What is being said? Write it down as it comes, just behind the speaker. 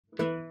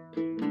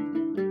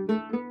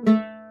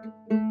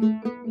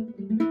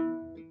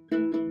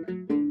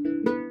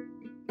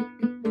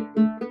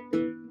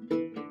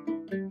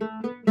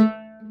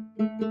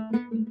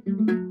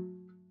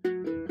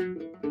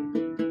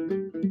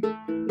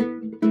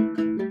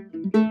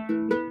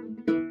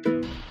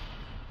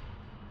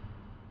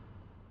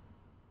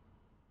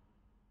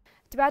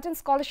Tibetan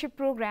Scholarship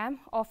Program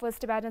offers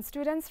Tibetan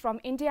students from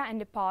India and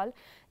Nepal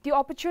the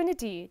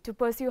opportunity to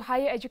pursue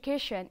higher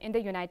education in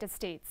the United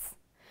States.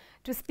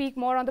 To speak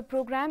more on the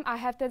program, I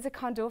have Tenzin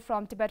Khando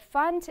from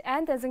Tibettv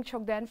and Tenzin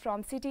Chokden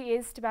from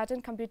CTA's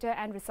Tibetan Computer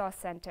and Resource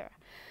Center.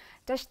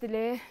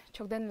 Tashdile,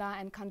 Chokden la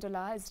and Khando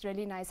la, it's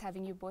really nice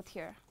having you both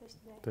here.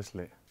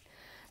 Tashdile.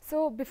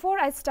 So before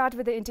I start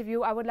with the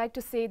interview, I would like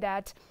to say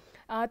that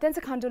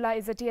Tenzin Khando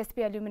is a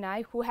TSP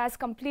alumni who has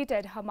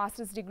completed her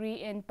master's degree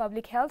in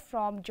public health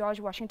from George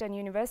Washington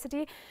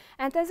University,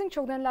 and Tenzin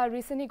Chokden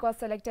recently got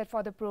selected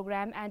for the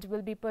program and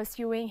will be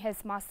pursuing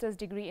his master's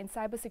degree in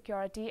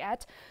cybersecurity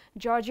at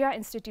Georgia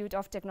Institute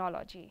of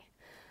Technology.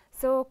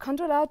 So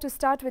Khando, to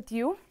start with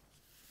you,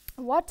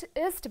 what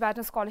is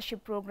Tibetan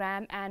Scholarship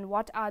Program and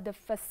what are the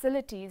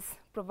facilities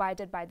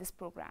provided by this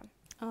program?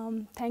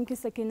 Thank you,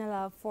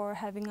 Sakinala, for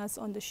having us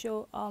on the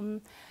show.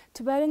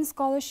 Tibetan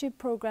Scholarship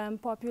Program,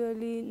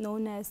 popularly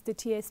known as the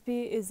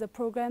TSP, is a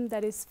program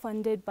that is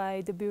funded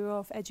by the Bureau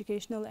of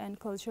Educational and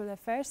Cultural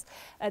Affairs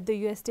at the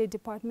US State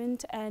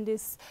Department and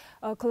is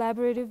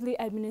collaboratively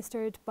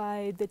administered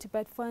by the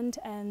Tibettv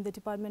and the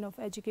Department of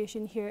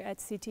Education here at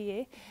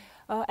CTA.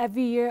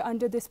 Every year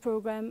under this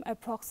program,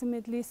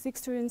 approximately 6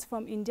 students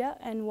from India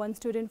and 1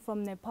 student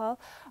from Nepal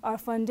are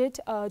funded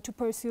to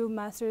pursue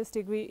master's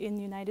degree in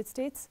the United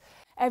States.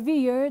 Every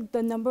year,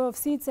 the number of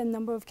seats and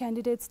number of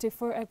candidates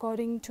differ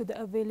according to the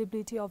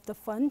availability of the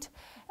fund.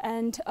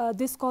 And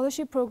this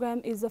scholarship program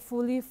is a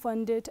fully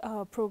funded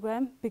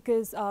program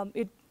because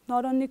it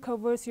not only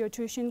covers your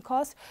tuition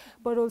cost,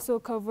 but also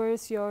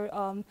covers your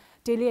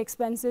daily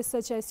expenses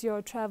such as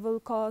your travel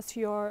costs,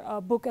 your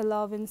book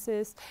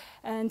allowances,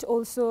 and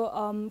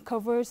also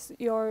covers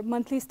your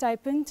monthly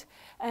stipend.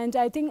 And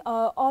I think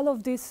all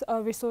of these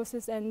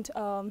resources and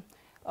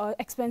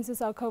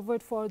expenses are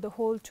covered for the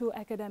whole 2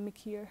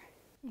 academic year.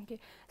 Okay,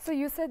 so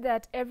you said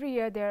that every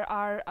year there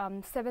are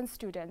 7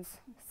 students,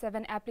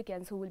 7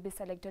 applicants who will be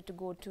selected to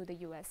go to the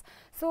US.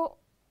 So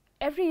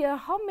every year,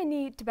 how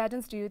many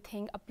Tibetans do you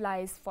think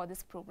applies for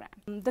this program?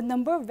 The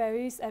number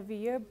varies every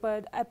year,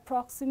 but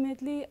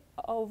approximately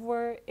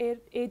over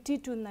 80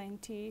 to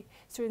 90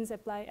 students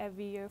apply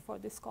every year for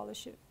this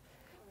scholarship.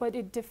 But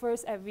it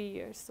differs every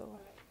year. So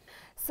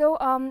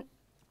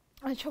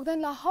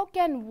Chokden, how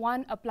can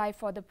one apply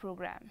for the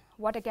program?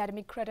 What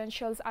academic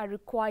credentials are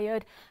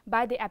required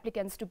by the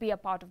applicants to be a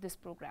part of this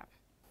program?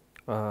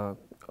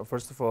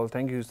 First of all,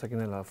 thank you,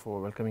 Sakinala, for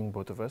welcoming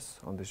both of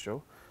us on this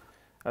show.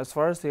 As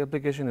far as the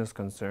application is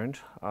concerned,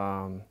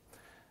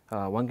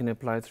 one can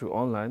apply through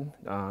online,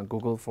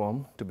 Google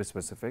form to be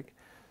specific.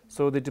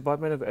 So the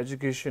Department of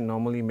Education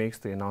normally makes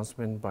the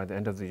announcement by the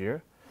end of the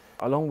year.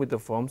 Along with the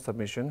form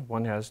submission,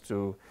 one has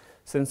to,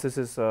 since this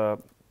is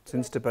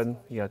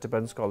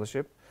Tibetan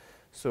Scholarship,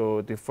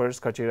 so the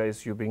first criteria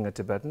is you being a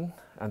Tibetan,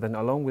 and then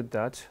along with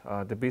that,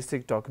 the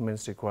basic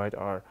documents required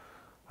are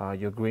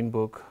your Green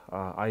Book,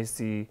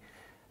 IC,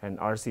 and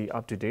RC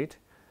up to date.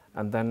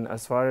 And then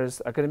as far as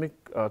academic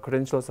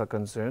credentials are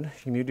concerned,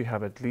 you need to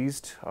have at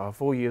least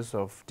 4 years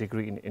of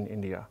degree in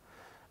India.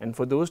 And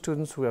for those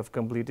students who have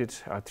completed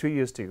a 3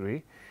 years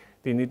degree,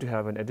 they need to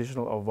have an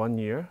additional of 1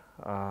 year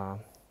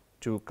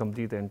to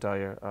complete the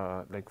entire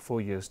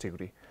 4 years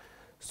degree.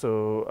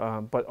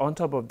 So, but on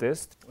top of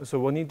this, so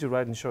one need to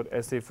write a short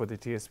essay for the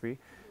TSP.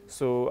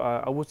 So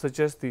I would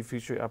suggest the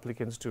future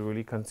applicants to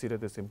really consider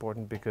this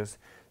important because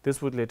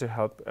this would later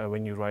help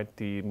when you write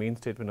the main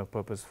statement of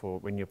purpose for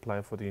when you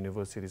apply for the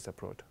universities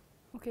abroad.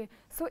 Okay,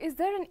 so is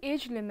there an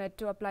age limit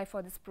to apply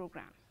for this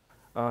program?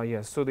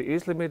 Yes, so the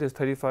age limit is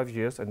 35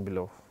 years and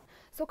below.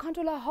 So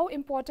Khando, how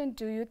important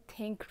do you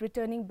think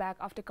returning back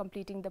after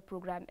completing the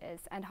program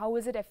is, and how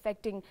is it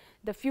affecting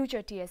the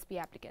future TSP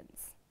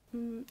applicants?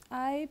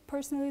 I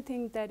personally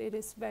think that it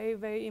is very,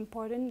 very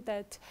important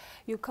that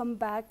you come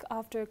back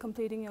after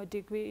completing your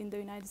degree in the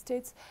United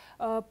States.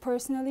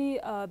 Personally,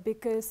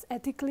 because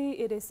ethically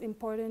it is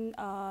important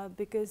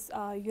because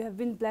you have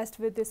been blessed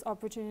with this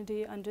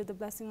opportunity under the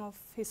blessing of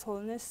His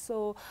Holiness.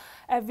 So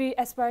every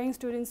aspiring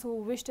students who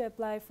wish to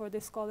apply for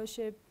this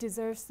scholarship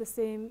deserves the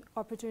same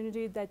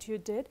opportunity that you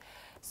did.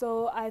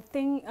 So I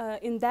think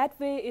in that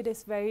way it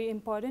is very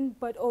important,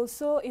 but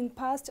also in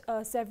past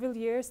several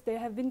years there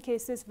have been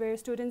cases where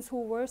students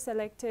who were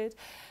selected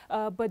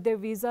but their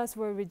visas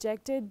were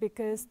rejected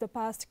because the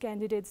past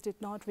candidates did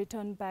not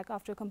return back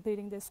after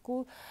completing their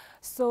school.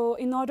 So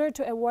in order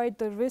to avoid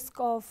the risk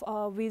of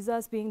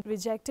visas being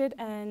rejected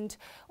and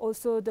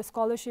also the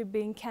scholarship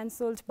being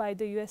cancelled by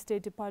the US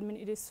State Department,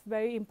 it is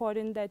very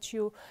important that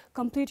you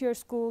complete your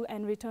school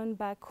and return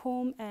back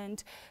home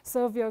and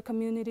serve your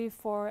community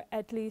for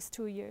at least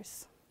 2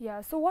 years.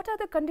 Yeah, so what are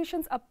the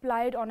conditions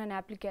applied on an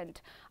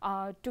applicant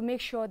to make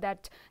sure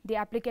that the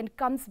applicant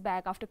comes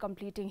back after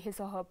completing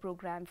his or her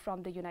program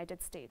from the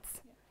United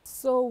States?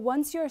 So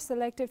once you're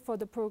selected for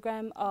the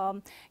program,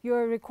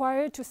 you're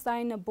required to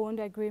sign a bond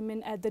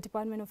agreement at the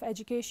Department of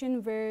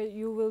Education, where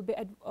you'll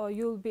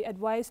be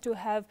advised to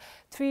have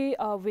 3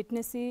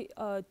 witnesses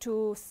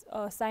to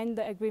sign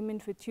the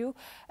agreement with you,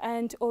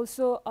 and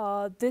also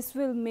this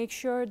will make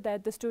sure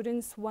that the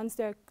students, once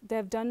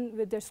they've done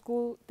with their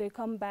school, they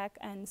come back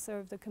and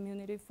serve the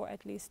community for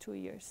at least 2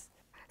 years.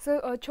 So,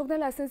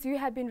 Chokden, since you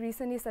have been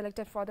recently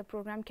selected for the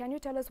program, can you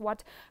tell us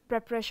what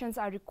preparations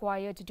are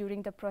required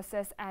during the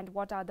process and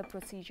what are the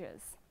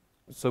procedures?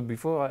 So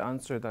before I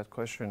answer that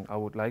question, I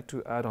would like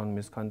to add on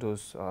Ms.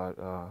 Khando's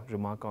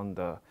remark on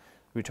the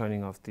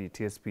returning of the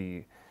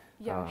TSP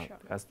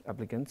as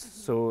applicants.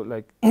 So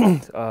like,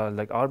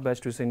 like our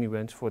batch recently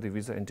went for the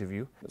visa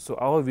interview. So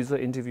our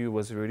visa interview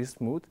was really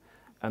smooth,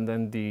 and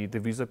then the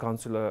visa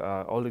counselor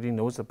already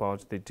knows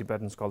about the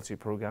Tibetan Scholarship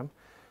Program.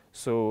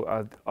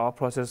 So our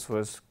process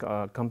was,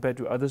 compared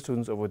to other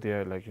students over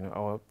there, like,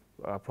 our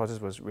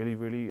process was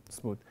really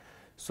smooth.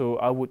 So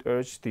I would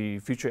urge the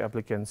future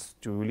applicants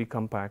to really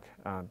come back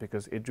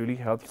because it really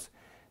helps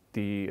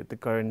the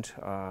current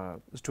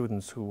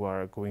students who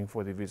are going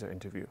for the visa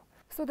interview.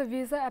 So the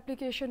visa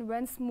application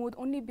went smooth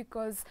only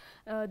because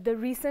the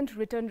recent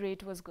return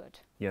rate was good?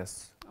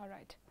 Yes. All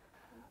right.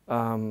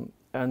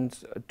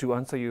 And to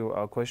answer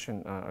your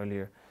question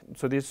earlier,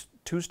 so there's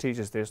 2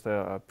 stages. There's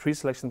the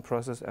pre-selection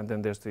process, and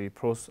then there's the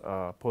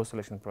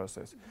post-selection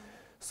process.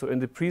 So in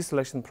the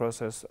pre-selection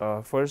process,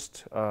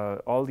 first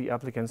all the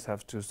applicants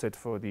have to sit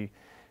for the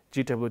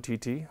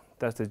GWTT,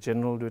 that's the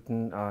General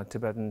Written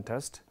Tibetan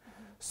Test.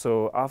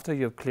 So after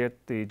you've cleared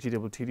the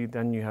GWTT,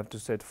 then you have to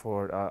sit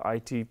for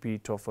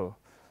ITP TOEFL.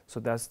 So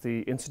that's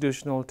the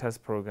institutional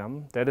test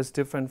program. That is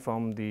different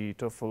from the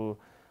TOEFL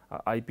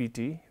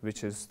IPT,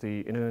 which is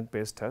the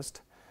internet-based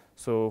test.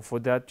 So for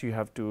that, you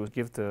have to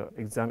give the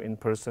exam in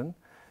person.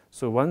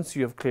 So once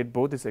you have cleared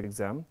both this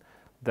exam,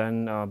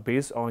 then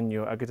based on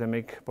your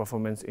academic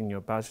performance in your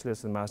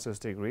bachelor's and master's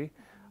degree,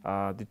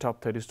 the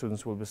top 30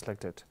 students will be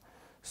selected.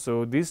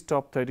 So these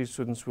top 30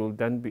 students will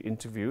then be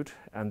interviewed,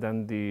 and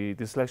then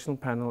the selection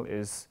panel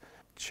is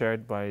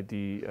chaired by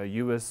the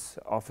US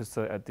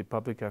officer at the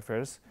Public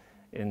Affairs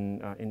in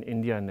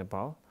India and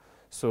Nepal.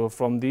 So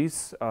from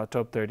these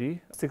top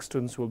 30, 6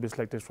 students will be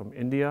selected from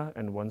India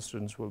and 1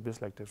 student will be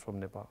selected from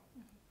Nepal.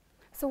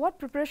 So what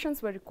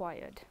preparations were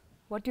required?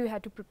 What do you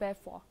have to prepare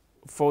for?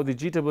 For the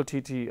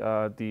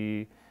GWTT,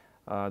 the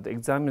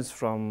exam is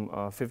from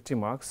 50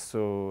 marks.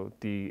 So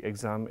the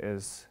exam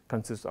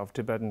consists of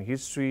Tibetan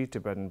history,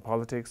 Tibetan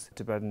politics,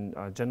 Tibetan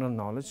general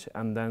knowledge,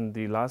 and then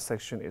the last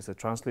section is a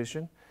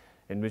translation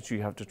in which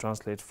you have to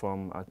translate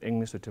from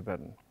English to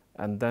Tibetan.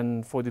 And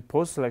then for the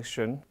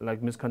post-selection,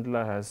 like Ms.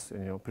 Khandula has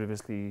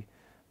previously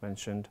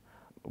mentioned,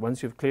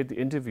 once you've cleared the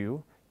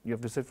interview, you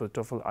have to sit for the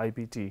TOEFL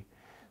IPT.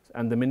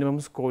 And the minimum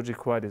score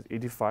required is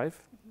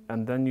 85,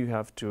 and then you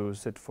have to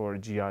sit for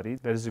GRE,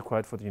 that is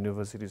required for the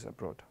universities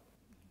abroad.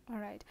 All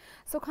right.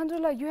 So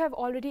Khandula, you have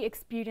already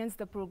experienced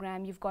the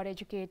program, you've got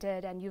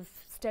educated and you've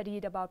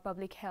studied about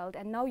public health,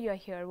 and now you're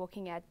here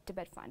working at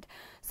Tibet Fund.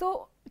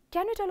 So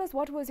can you tell us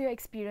what was your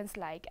experience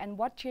like and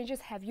what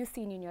changes have you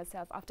seen in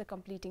yourself after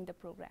completing the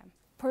program?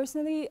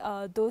 Personally,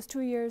 those 2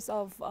 years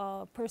of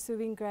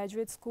pursuing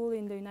graduate school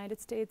in the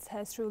United States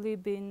has truly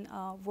been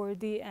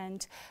worthy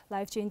and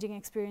life-changing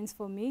experience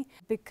for me,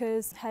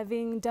 because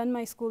having done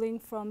my schooling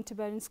from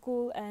Tibetan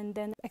school and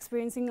then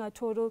experiencing a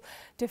total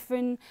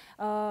different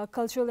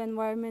cultural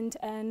environment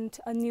and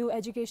a new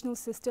educational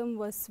system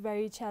was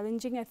very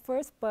challenging at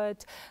first,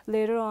 but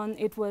later on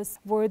it was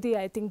worthy,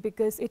 I think,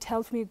 because it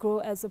helped me grow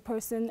as a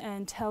person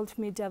and helped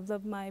me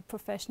develop my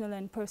professional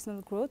and personal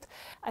growth.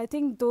 I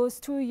think those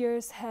 2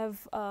 years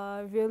have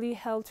really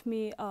helped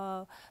me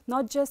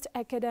not just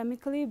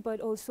academically,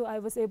 but also I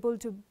was able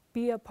to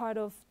be a part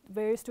of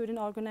various student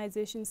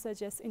organizations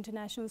such as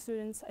International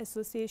Students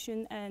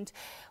Association, and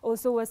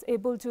also was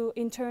able to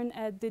intern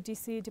at the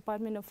DC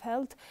Department of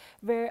Health,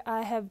 where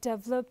I have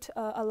developed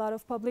a lot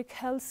of public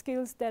health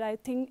skills that I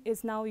think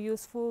is now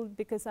useful,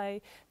 because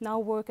I now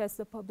work as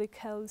the public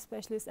health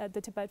specialist at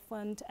the Tibet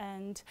Fund,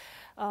 and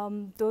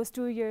those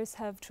 2 years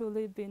have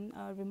truly been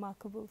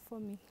remarkable for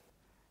me.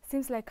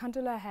 Seems like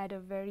Khandula had a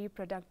very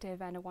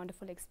productive and a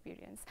wonderful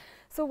experience.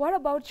 So what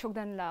about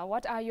Chokdenla?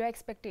 What are your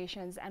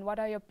expectations and what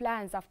are your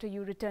plans after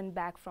you return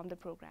back from the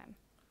program?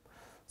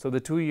 So the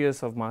 2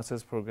 years of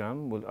master's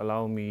program will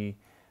allow me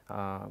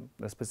a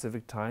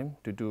specific time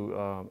to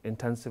do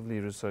intensively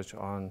research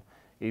on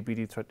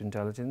APT threat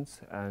intelligence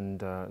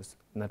and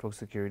network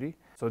security.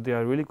 So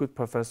there are really good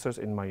professors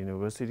in my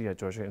university at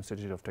Georgia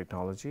Institute of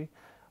Technology,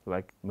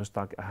 like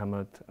Mushtaq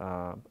Ahmed,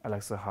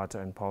 Alexa Hatta,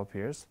 and Paul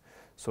Pierce.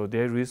 So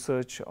their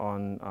research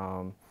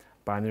on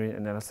binary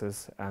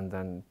analysis and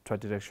then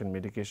threat detection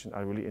mitigation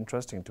are really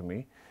interesting to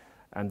me.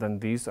 And then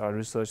these are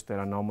research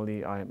that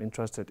normally I am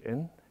interested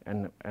in,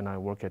 and I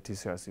work at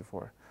TCRC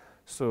for.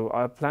 So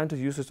I plan to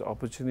use this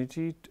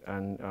opportunity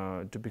and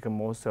to become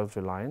more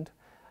self-reliant,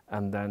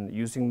 and then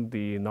using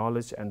the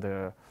knowledge and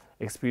the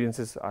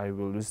experiences I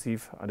will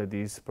receive under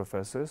these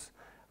professors,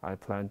 I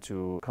plan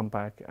to come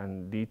back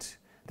and lead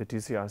the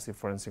TCRC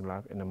Forensic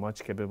Lab in a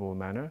much capable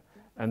manner,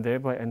 and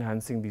thereby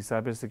enhancing the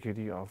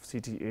cybersecurity of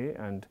CTA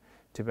and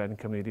Tibetan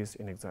communities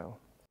in exile.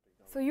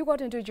 So you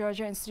got into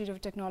Georgia Institute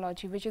of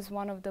Technology, which is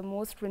one of the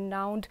most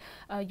renowned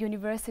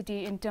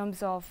university in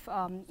terms of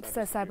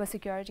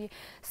cybersecurity.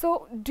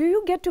 So do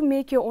you get to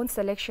make your own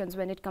selections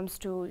when it comes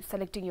to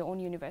selecting your own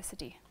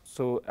university?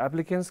 So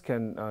applicants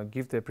can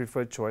give their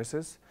preferred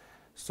choices.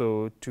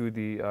 So to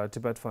the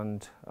Tibet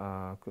Fund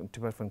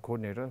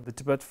coordinator, the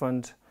Tibet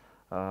Fund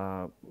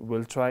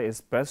will try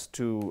its best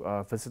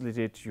to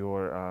facilitate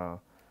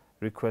your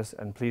request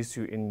and place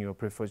you in your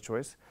preferred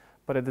choice.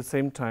 But at the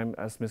same time,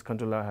 as Ms.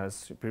 Khando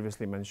has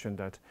previously mentioned,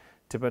 that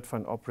Tibet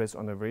Fund operates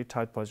on a very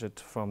tight budget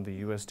from the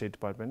US State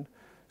Department.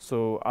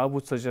 So I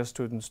would suggest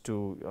students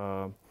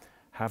to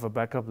have a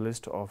backup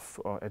list of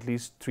at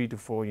least 3 to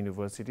 4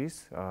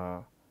 universities.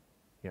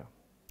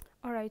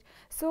 All right.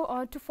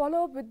 So to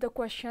follow up with the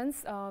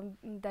questions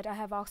that I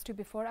have asked you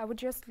before, I would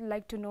just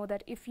like to know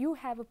that if you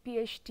have a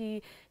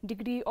PhD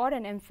degree or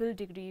an MPhil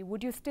degree,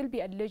 would you still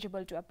be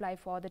eligible to apply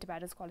for the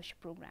Tibetan Scholarship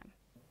Program?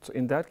 So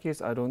in that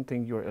case, I don't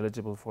think you're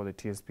eligible for the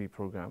TSP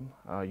program.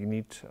 You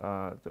need,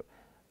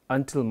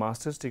 until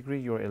master's degree,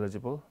 you're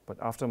eligible, but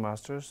after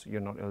master's, you're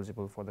not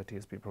eligible for the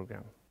TSP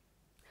program.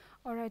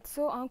 All right.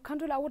 So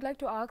Khando, I would like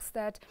to ask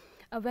that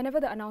whenever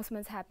the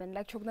announcements happen,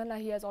 like Chokden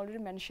he has already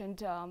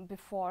mentioned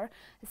before,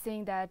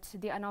 saying that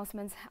the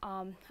announcements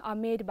are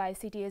made by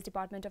CTA's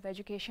Department of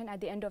Education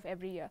at the end of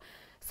every year.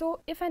 So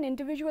if an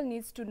individual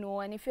needs to know,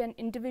 and if an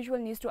individual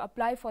needs to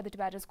apply for the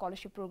Tibetan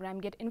Scholarship Program,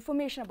 get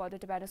information about the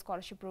Tibetan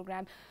Scholarship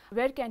Program,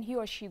 where can he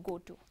or she go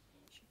to?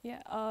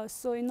 Yeah,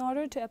 so in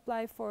order to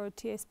apply for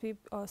TSP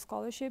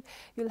scholarship,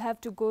 you'll have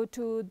to go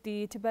to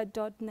the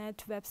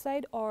tibet.net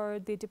website or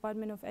the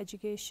Department of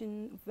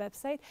Education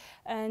website,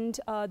 and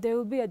there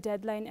will be a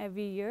deadline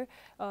every year.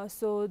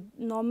 So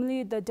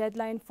normally the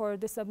deadline for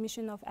the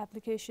submission of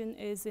application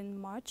is in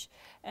March,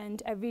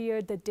 and every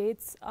year the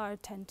dates are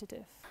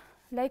tentative.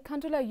 Like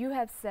Khando, you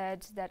have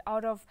said that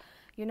out of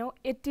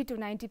 80 to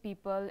 90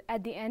 people,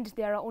 at the end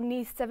there are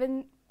only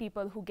 7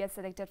 people who get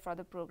selected for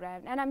the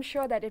program, and I'm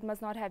sure that it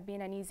must not have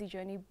been an easy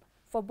journey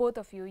for both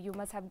of you. You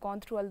must have gone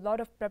through a lot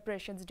of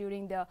preparations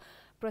during the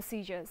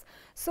procedures.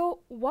 So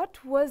what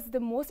was the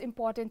most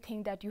important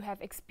thing that you have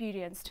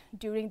experienced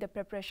during the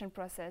preparation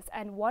process,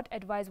 and what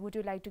advice would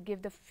you like to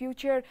give the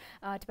future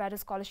Tibetan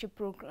Scholarship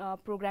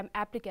Program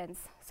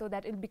applicants so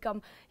that it'll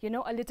become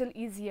a little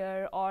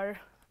easier, or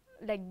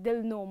like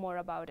they'll know more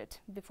about it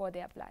before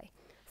they apply?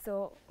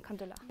 So,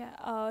 Khando.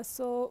 Yeah,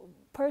 so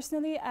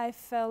personally, I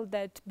felt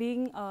that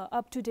being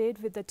up to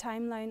date with the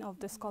timeline of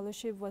the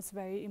scholarship was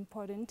very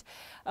important,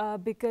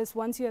 because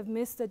once you have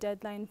missed the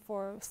deadline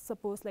for,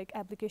 suppose, like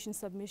application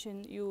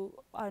submission, you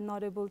are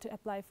not able to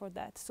apply for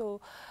that.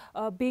 So,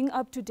 being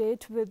up to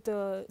date with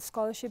the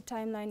scholarship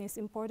timeline is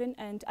important,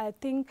 and I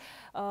think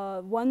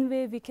one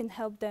way we can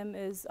help them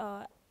is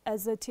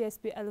as a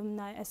TSP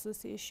Alumni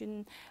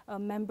Association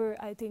member,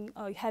 I think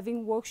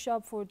having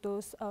workshop for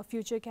those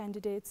future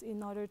candidates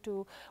in order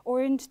to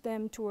orient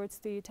them towards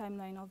the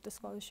timeline of the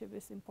scholarship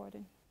is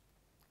important.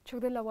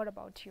 Chokden, what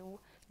about you?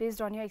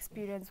 Based on your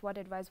experience, what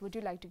advice would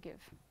you like to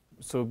give?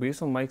 So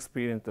based on my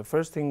experience, the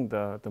first thing,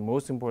 the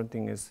most important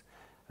thing is,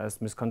 as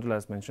Ms. Khando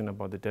has mentioned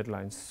about the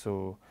deadlines.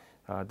 So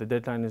the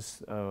deadline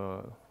is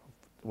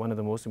one of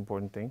the most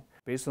important thing.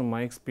 Based on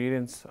my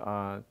experience,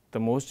 the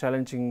most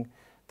challenging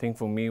thing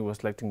for me was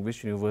selecting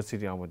which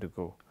university I want to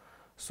go.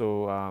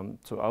 So,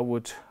 so I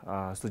would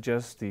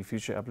suggest the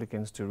future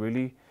applicants to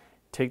really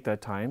take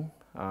that time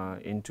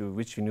into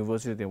which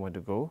university they want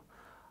to go.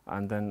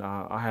 And then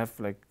I have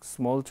like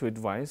small to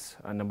advise.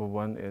 Number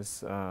one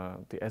is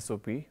the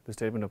SOP, the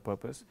Statement of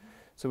Purpose.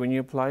 So when you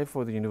apply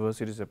for the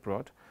universities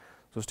abroad,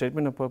 so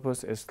Statement of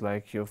Purpose is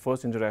like your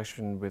first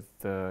interaction with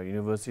the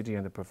university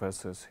and the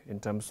professors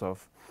in terms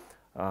of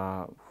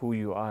who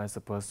you are as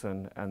a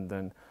person, and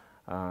then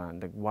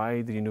like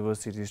why the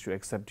universities should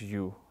accept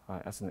you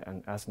as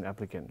an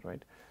applicant,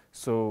 right?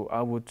 So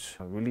I would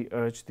really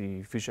urge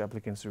the future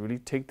applicants to really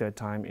take their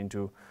time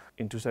into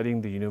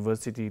studying the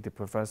university, the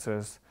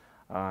professors,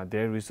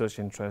 their research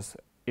interests,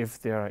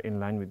 if they are in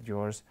line with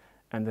yours,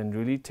 and then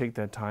really take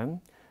their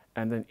time.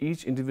 And then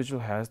each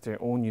individual has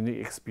their own unique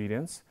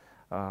experience.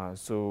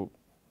 So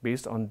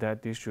based on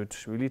that, they should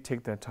really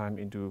take their time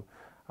into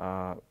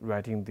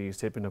writing the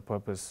Statement of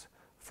Purpose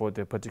for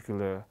their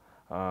particular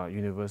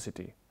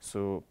university.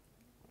 So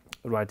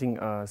writing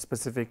a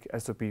specific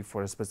SOP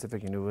for a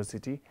specific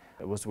university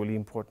was really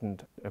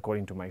important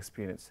according to my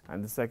experience.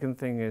 And the second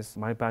thing is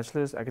my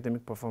bachelor's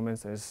academic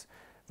performance is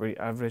very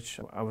average.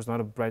 I was not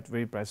a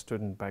very bright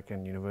student back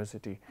in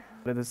university.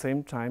 But at the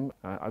same time,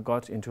 I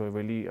got into a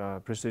really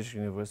prestigious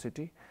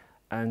university,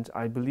 and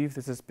I believe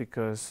this is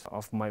because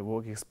of my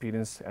work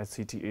experience at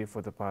CTA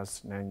for the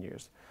past 9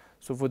 years.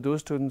 So for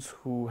those students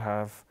who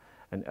have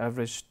an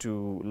average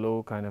to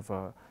low kind of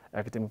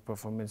academic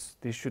performance,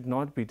 they should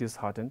not be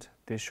disheartened.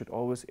 They should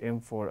always aim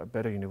for a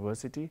better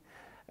university.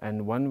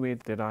 And one way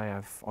that I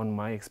have on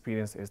my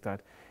experience is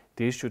that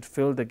they should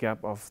fill the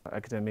gap of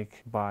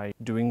academic by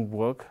doing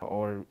work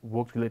or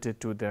work related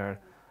to their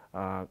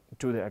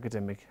to the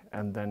academic,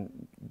 and then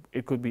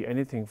it could be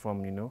anything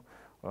from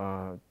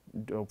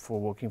for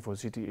working for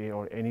CTA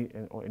or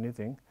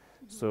anything.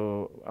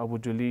 So I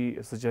would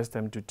really suggest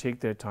them to take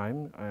their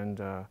time and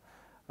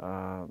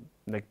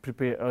like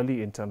prepare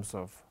early in terms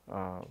of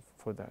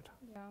for that.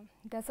 Yeah,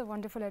 that's a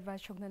wonderful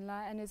advice,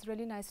 Chokdenla, and it's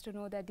really nice to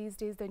know that these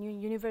days the new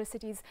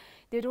universities,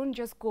 they don't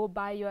just go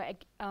by your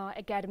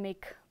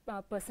academic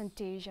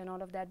percentage and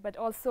all of that, but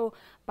also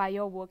by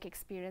your work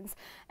experience.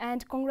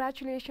 And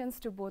congratulations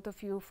to both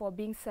of you for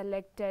being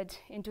selected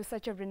into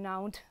such a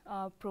renowned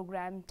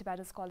program,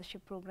 Tibetan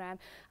Scholarship Program.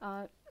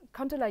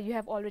 Khandola, you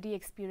have already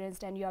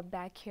experienced and you are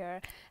back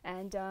here,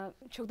 and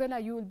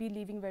Chokdenla, you will be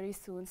leaving very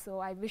soon, so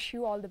I wish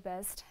you all the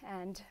best,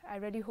 and I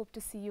really hope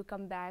to see you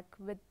come back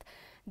with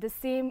the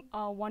same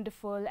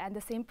wonderful and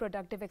the same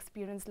productive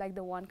experience like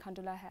the one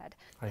Khandola had.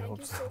 I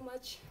hope so. Thank you so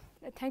much.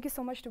 Thank you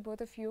so much to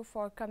both of you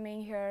for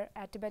coming here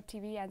at Tibet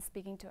TV and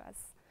speaking to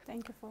us.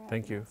 Thank you for having us.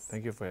 Thank you.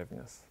 Thank you for having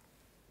us.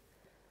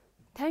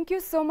 Thank you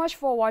so much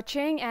for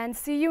watching, and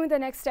see you in the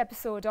next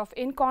episode of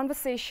In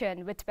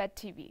Conversation with Tibet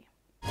TV.